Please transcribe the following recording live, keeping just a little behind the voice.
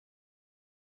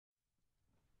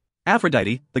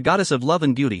Aphrodite, the goddess of love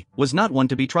and beauty, was not one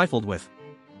to be trifled with.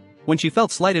 When she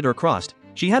felt slighted or crossed,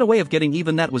 she had a way of getting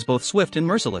even that was both swift and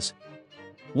merciless.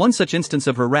 One such instance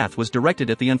of her wrath was directed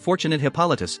at the unfortunate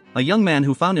Hippolytus, a young man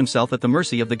who found himself at the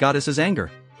mercy of the goddess's anger.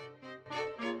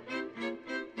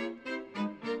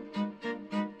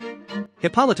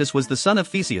 Hippolytus was the son of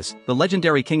Theseus, the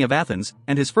legendary king of Athens,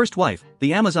 and his first wife,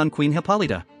 the Amazon queen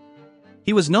Hippolyta.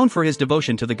 He was known for his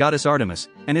devotion to the goddess Artemis,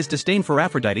 and his disdain for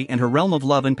Aphrodite and her realm of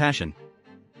love and passion.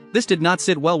 This did not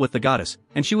sit well with the goddess,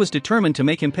 and she was determined to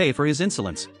make him pay for his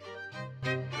insolence.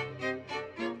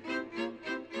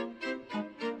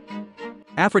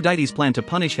 Aphrodite's plan to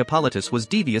punish Hippolytus was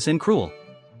devious and cruel.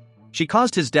 She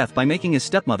caused his death by making his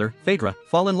stepmother, Phaedra,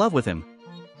 fall in love with him.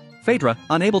 Phaedra,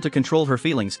 unable to control her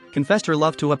feelings, confessed her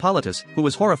love to Hippolytus, who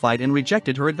was horrified and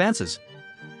rejected her advances.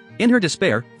 In her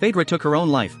despair, Phaedra took her own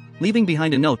life, leaving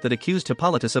behind a note that accused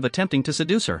Hippolytus of attempting to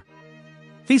seduce her.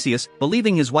 Theseus,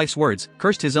 believing his wife's words,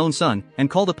 cursed his own son, and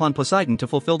called upon Poseidon to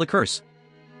fulfill the curse.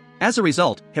 As a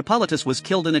result, Hippolytus was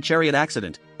killed in a chariot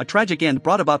accident, a tragic end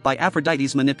brought about by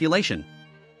Aphrodite's manipulation.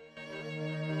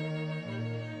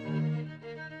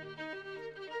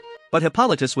 But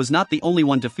Hippolytus was not the only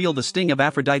one to feel the sting of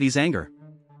Aphrodite's anger.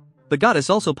 The goddess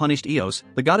also punished Eos,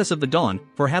 the goddess of the dawn,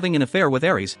 for having an affair with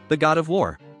Ares, the god of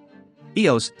war.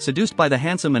 Eos, seduced by the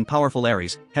handsome and powerful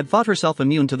Ares, had thought herself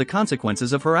immune to the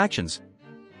consequences of her actions.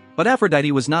 But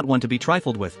Aphrodite was not one to be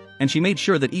trifled with, and she made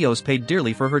sure that Eos paid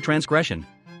dearly for her transgression.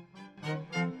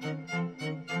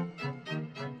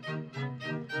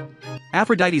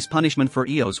 Aphrodite's punishment for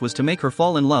Eos was to make her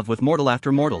fall in love with mortal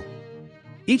after mortal.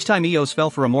 Each time Eos fell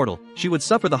for a mortal, she would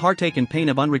suffer the heartache and pain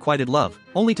of unrequited love,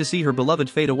 only to see her beloved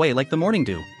fade away like the morning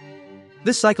dew.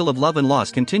 This cycle of love and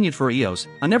loss continued for Eos,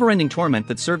 a never-ending torment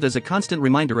that served as a constant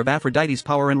reminder of Aphrodite's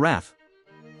power and wrath.